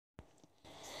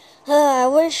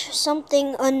wish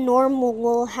something unnormal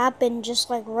will happen just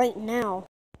like right now.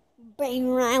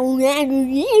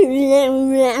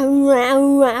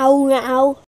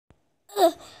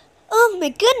 Oh my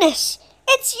goodness,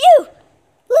 it's you!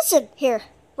 Listen, here,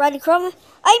 Rodney Crumb,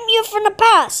 I'm you from the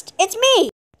past. It's me.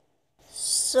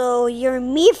 So you're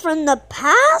me from the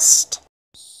past?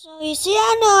 So you see,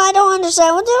 I don't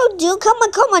understand. What do you do? Come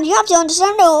on, you have to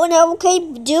understand. No, okay,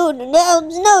 dude.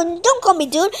 No, don't call me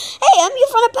dude. Hey, I'm you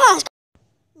from the past.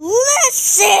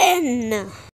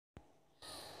 Listen!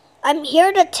 I'm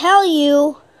here to tell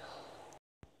you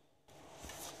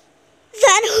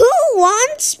that who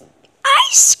wants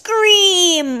ice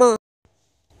cream?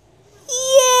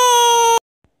 Yay!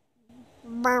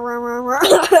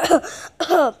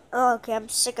 Okay, I'm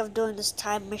sick of doing this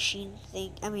time machine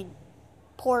thing.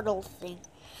 Portal thing.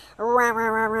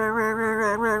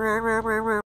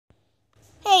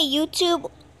 Hey,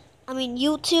 YouTube.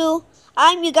 You two.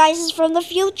 I'm you guys from the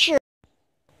future.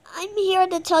 I'm here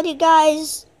to tell you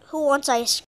guys who wants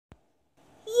ice cream.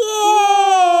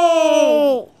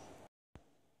 Yay!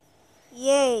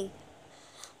 Yay.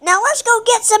 Now let's go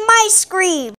get some ice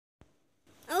cream.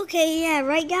 Okay, yeah,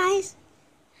 right guys?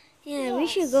 Yeah, yes. We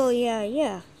should go, yeah,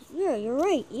 you're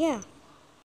right, yeah.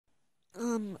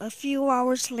 A few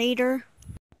hours later.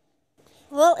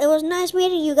 Well, it was nice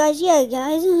meeting you guys, yeah,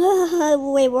 guys.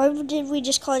 Wait, why did we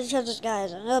just call each other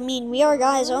guys? We are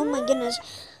guys, oh my goodness.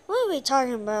 What are we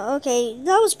talking about? Okay,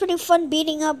 that was pretty fun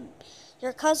beating up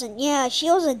your cousin. Yeah,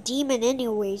 she was a demon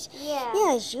anyways.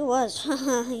 Yeah, she was.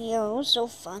 Yeah, it was so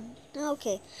fun.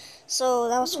 Okay, so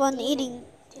that was fun eating.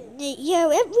 Yeah,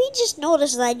 we just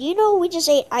noticed that. We just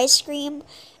ate ice cream,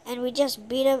 and we just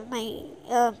beat up my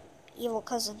evil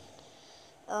cousin.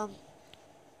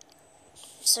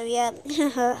 So yeah.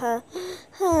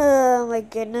 Oh my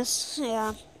goodness.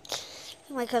 Yeah.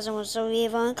 My cousin was so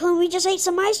evil. And we just ate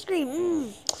some ice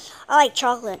cream. I like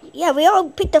chocolate. Yeah, we all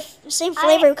picked the same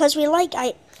flavor because we like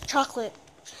chocolate.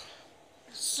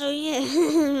 So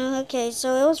yeah, okay,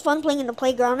 so it was fun playing in the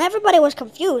playground. Everybody was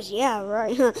confused, yeah,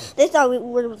 right. They thought we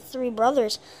were three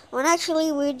brothers, when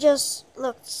actually we just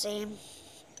looked the same.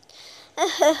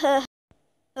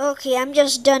 Okay, I'm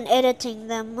just done editing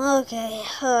them. Okay,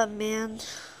 oh man.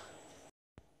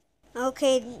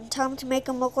 Okay, time to make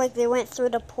them look like they went through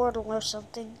the portal or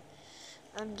something.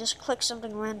 Just click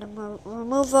something random.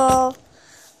 Remove all.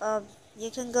 You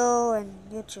can go and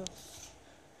YouTube.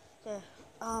 Okay.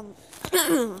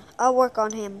 I'll work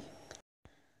on him.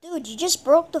 Dude, you just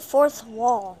broke the fourth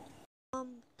wall.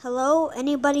 Hello?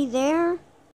 Anybody there?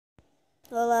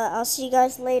 Well, I'll see you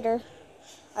guys later.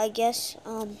 I guess,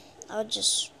 I'll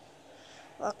just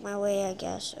walk my way, I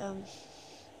guess.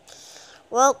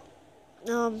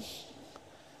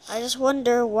 I just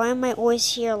wonder, why am I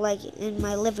always here, like, in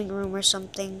my living room or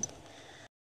something?